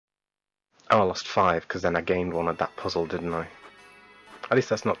Oh, I lost 5 because then I gained one at that puzzle, didn't I? At least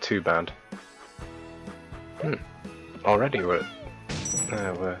that's not too bad. Already we're at...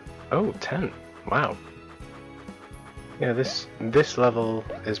 oh, 10. Wow. Yeah, this level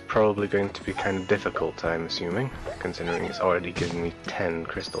is probably going to be kind of difficult, I'm assuming, considering it's already giving me 10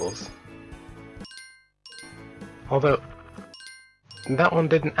 crystals. Although, that one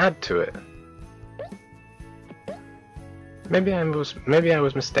didn't add to it. Maybe I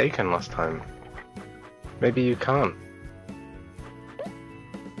was mistaken last time. Maybe you can't.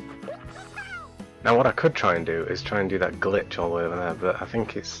 Now what I could try and do is try and do that glitch all the way over there, but I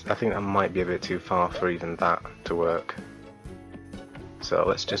think that might be a bit too far for even that to work. So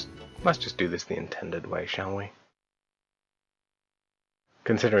let's just do this the intended way, shall we?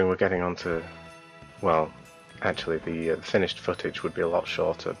 Considering we're getting onto, well, actually the finished footage would be a lot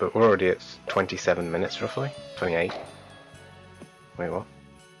shorter, but we're already at 27 minutes roughly, 28. Wait, what?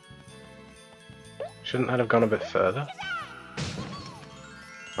 Shouldn't that have gone a bit further?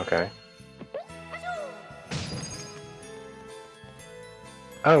 Okay.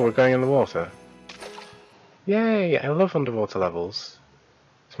 Oh, we're going in the water. Yay! I love underwater levels.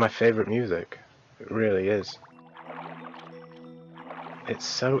 It's my favourite music. It really is. It's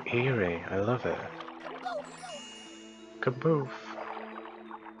so eerie. I love it. Kaboof.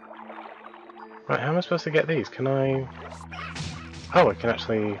 Right, how am I supposed to get these? Can I... Oh, I can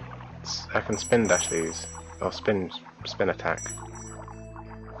actually... I can spin dash these. Or spin attack.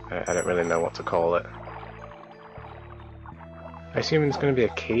 I don't really know what to call it. I assume there's going to be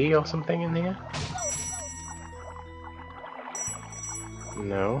a key or something in here?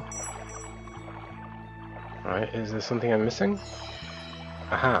 No. Right, is there something I'm missing?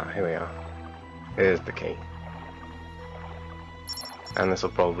 Aha, here we are. Here's the key. And this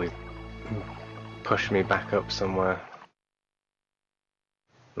will probably push me back up somewhere.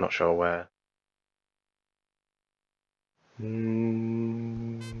 Not sure where.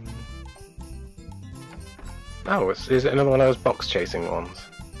 Oh, is it another one of those box chasing ones?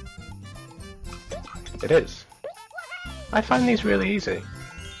 It is. I find these really easy.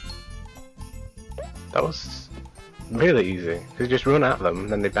 That was really easy, because you just run at them,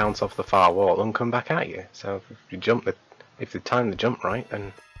 then they bounce off the far wall and come back at you. So if you jump, if you time the jump right,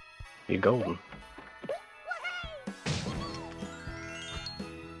 then you're golden.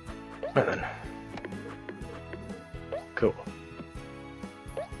 Right then. Cool.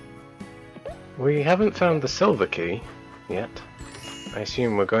 We haven't found the silver key yet. I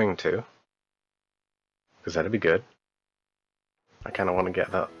assume we're going to, because that'd be good. I kind of want to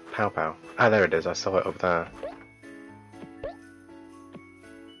get that pow pow. Ah, there it is. I saw it up there.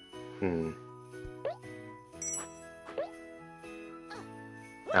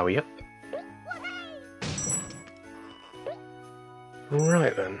 Are we up?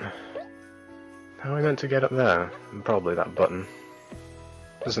 Right then. How are we meant to get up there? Probably that button.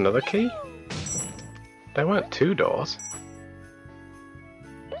 There's another key? There weren't 2 doors.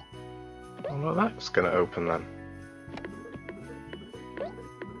 Well, that's gonna open then.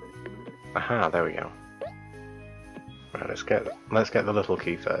 Aha, there we go. Right, let's get the little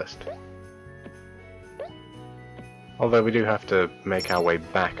key first. Although we do have to make our way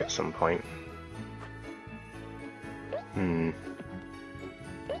back at some point.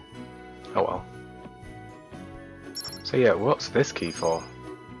 Oh well. So yeah, what's this key for?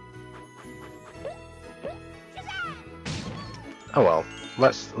 Oh well,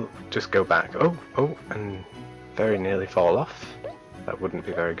 let's just go back. Oh, and very nearly fall off. That wouldn't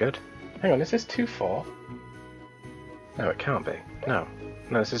be very good. Hang on, is this 2-4? No, it can't be. No,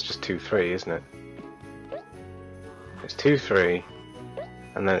 this is just 2-3, isn't it? It's 2-3,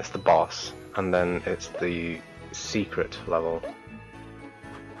 and then it's the boss, and then it's the secret level.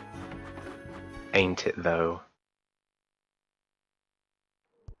 Ain't it though?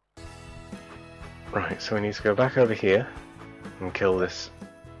 Right, so we need to go back over here and kill this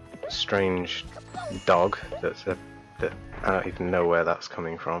strange dog that I don't even know where that's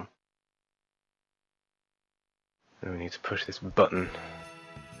coming from. And we need to push this button.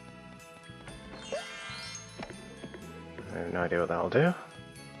 I have no idea what that'll do.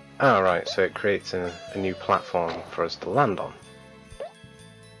 Ah, right, so it creates a new platform for us to land on.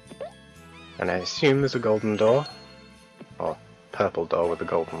 And I assume there's a golden door, or purple door with a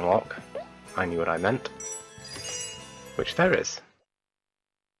golden lock. I knew what I meant. Which there is.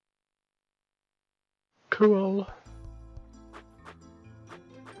 Cool.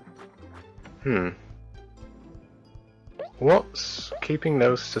 What's keeping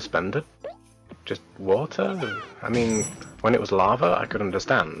those suspended? Just water? I mean, when it was lava, I could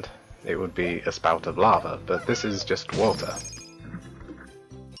understand. It would be a spout of lava, but this is just water.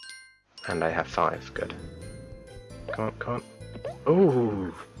 And I have 5, good. Come on, come on.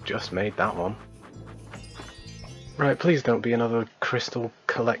 Ooh, just made that one. Right, please don't be another crystal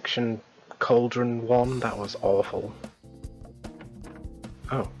collection cauldron one, that was awful.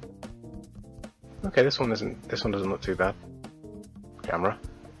 Oh. Okay, this one doesn't look too bad. Camera.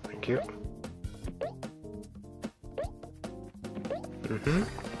 Thank you.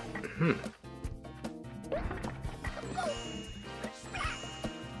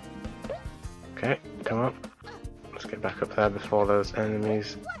 Okay, come on. Let's get back up there before those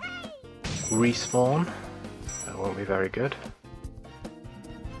enemies respawn. That won't be very good.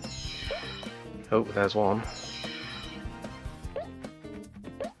 Oh, there's one.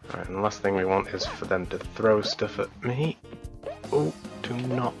 Alright, and the last thing we want is for them to throw stuff at me. Oh, do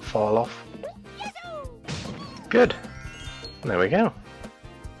not fall off. Good! There we go.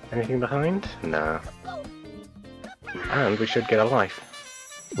 Anything behind? No. And we should get a life.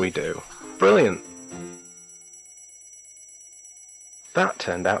 We do. Brilliant! That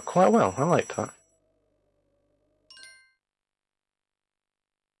turned out quite well, I liked that.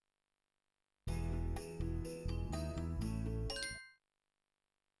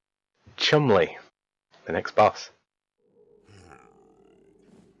 Chumly, the next boss.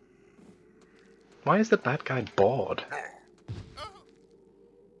 Why is the bad guy bored?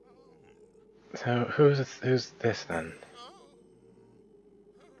 So who's this then?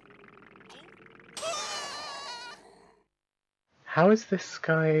 How is this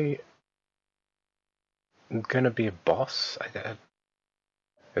guy gonna be a boss?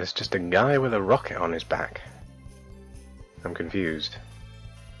 It's just a guy with a rocket on his back. I'm confused.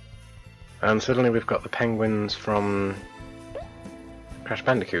 And suddenly we've got the penguins from Crash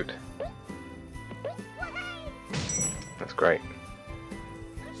Bandicoot. That's great.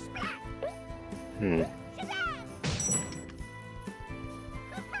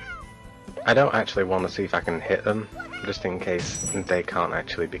 I don't actually want to see if I can hit them, just in case they can't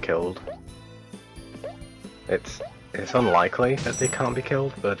actually be killed. It's unlikely that they can't be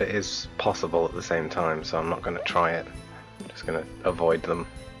killed, but it is possible at the same time, so I'm not going to try it. I'm just going to avoid them.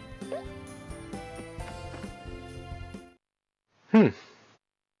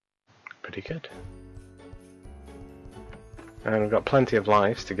 Pretty good. And we've got plenty of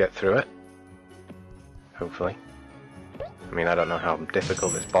lives to get through it. Hopefully. I mean, I don't know how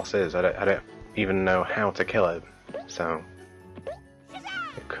difficult this boss is. I don't even know how to kill it, so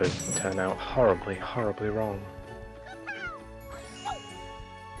it could turn out horribly, horribly wrong.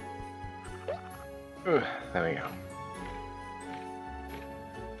 There we go.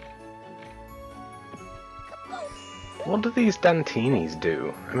 What do these Dantinis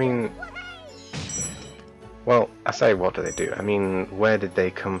do? I mean, well, I say what do they do? I mean, where did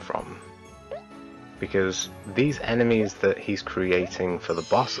they come from? Because these enemies that he's creating for the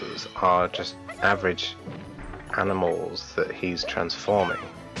bosses are just average animals that he's transforming.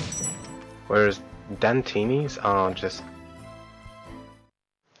 Whereas Dantinis are just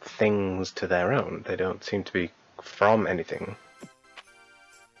things to their own. They don't seem to be from anything.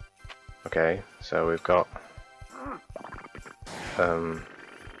 Okay, so we've got...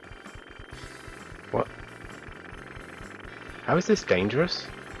 what? How is this dangerous?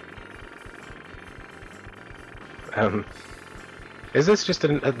 Is this just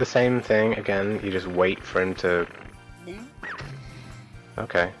the same thing again? You just wait for him to...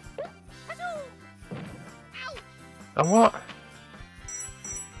 Okay. Oh, what?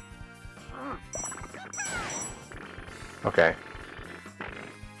 Okay.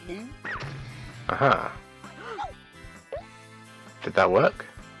 Aha. Did that work?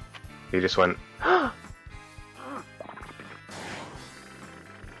 He just went...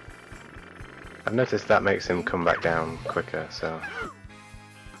 I've noticed that makes him come back down quicker, so...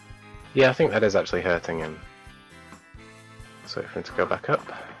 Yeah, I think that is actually hurting him. So wait for him to go back up.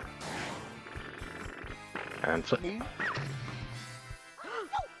 And flip.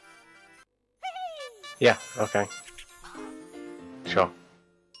 Yeah, okay. Sure.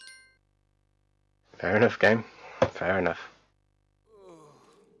 Fair enough, game. Fair enough.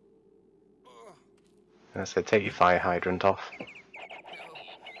 I said take your fire hydrant off.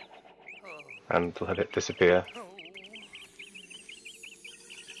 And let it disappear.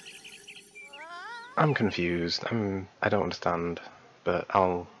 I'm confused. I don't understand, but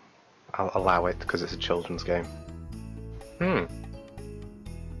I'll allow it because it's a children's game.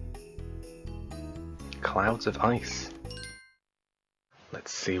 Clouds of ice.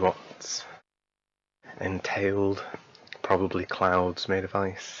 Let's see what's entailed. Probably clouds made of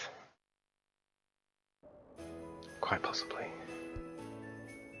ice. Quite possibly.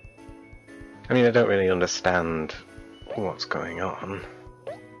 I mean, I don't really understand what's going on.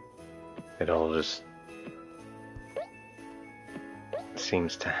 it all just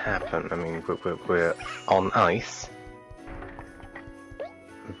seems to happen. I mean, we're on ice,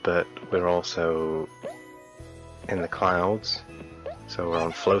 but we're also in the clouds, so we're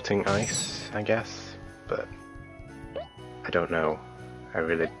on floating ice, I guess, but I don't know. I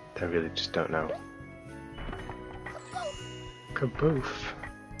really just don't know. Kaboof.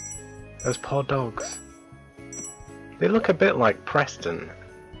 Those poor dogs. They look a bit like Preston,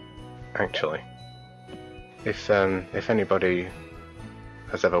 actually. If anybody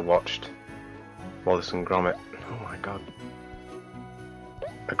has ever watched Wallace and Gromit, oh my god,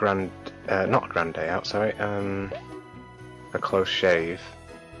 not a grand day out, sorry, a close shave,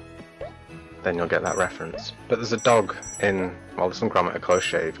 then you'll get that reference. But there's a dog in Wallace and Gromit, a close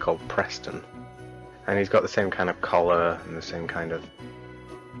shave, called Preston, and he's got the same kind of collar and the same kind of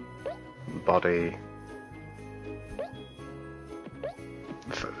body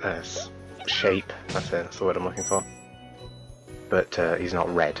shape. That's it. That's the word I'm looking for. But he's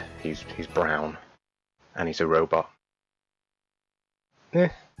not red. He's brown, and he's a robot. Eh.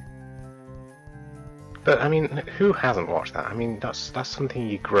 But I mean, who hasn't watched that? I mean, that's something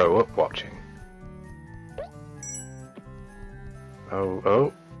you grow up watching.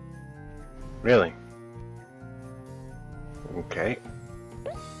 Oh, really? Okay.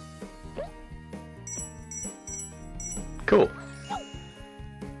 Cool.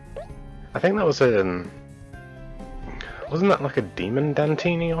 I think that was wasn't that like a demon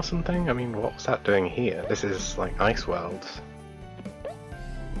Dantini or something? I mean, what was that doing here? This is like Ice Worlds.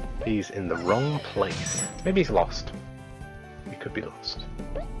 He's in the wrong place. Maybe he's lost. He could be lost.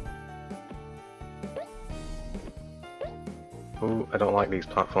 Oh, I don't like these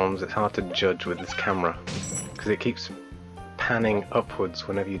platforms. It's hard to judge with this camera because it keeps panning upwards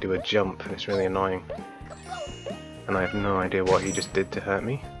whenever you do a jump, and it's really annoying. And I have no idea what he just did to hurt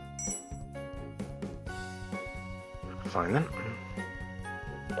me. Fine then.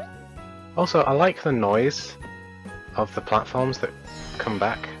 Also, I like the noise of the platforms that come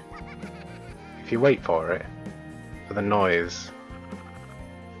back. If you wait for it, for the noise,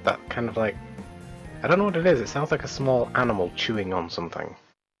 that kind of like, I don't know what it is, it sounds like a small animal chewing on something.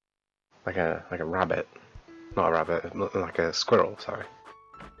 Like a rabbit. Not a rabbit, like a squirrel, sorry.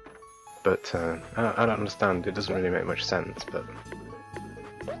 But I don't understand, it doesn't really make much sense, but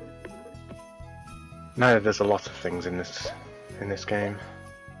now there's a lot of things in this game.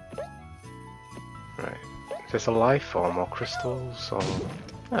 Right. Is this a life or more crystals or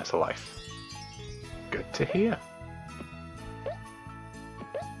that's a life. Good to hear.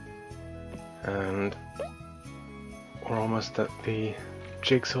 And we're almost at the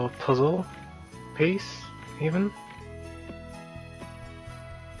jigsaw puzzle piece, even.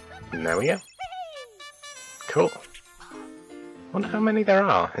 And there we go. Cool. Wonder how many there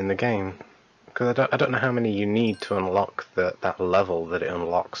are in the game. Because I don't know how many you need to unlock that level that it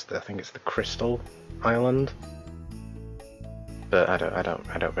unlocks. I think it's the Crystal Island. But I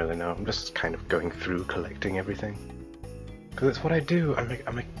don't really know. I'm just kind of going through collecting everything. Because it's what I do.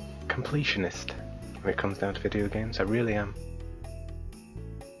 I'm a completionist when it comes down to video games. I really am.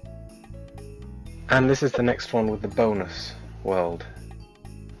 And this is the next one with the bonus world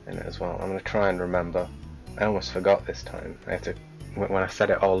in it as well. I'm going to try and remember. I almost forgot this time. I had to, when I set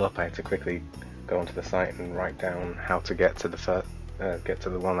it all up, I had to quickly go onto the site and write down how to get to the first, get to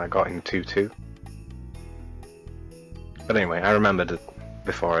the one I got in 2-2. But anyway, I remembered it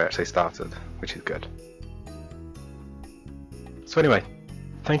before I actually started, which is good. So anyway,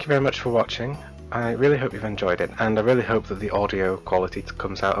 thank you very much for watching. I really hope you've enjoyed it, and I really hope that the audio quality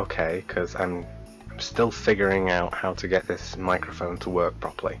comes out okay, because I'm still figuring out how to get this microphone to work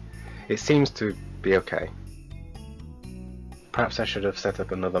properly. It seems to be okay. Perhaps I should have set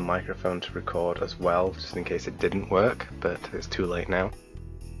up another microphone to record as well, just in case it didn't work, but it's too late now.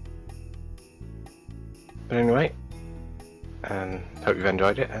 But anyway, hope you've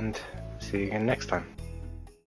enjoyed it, and see you again next time.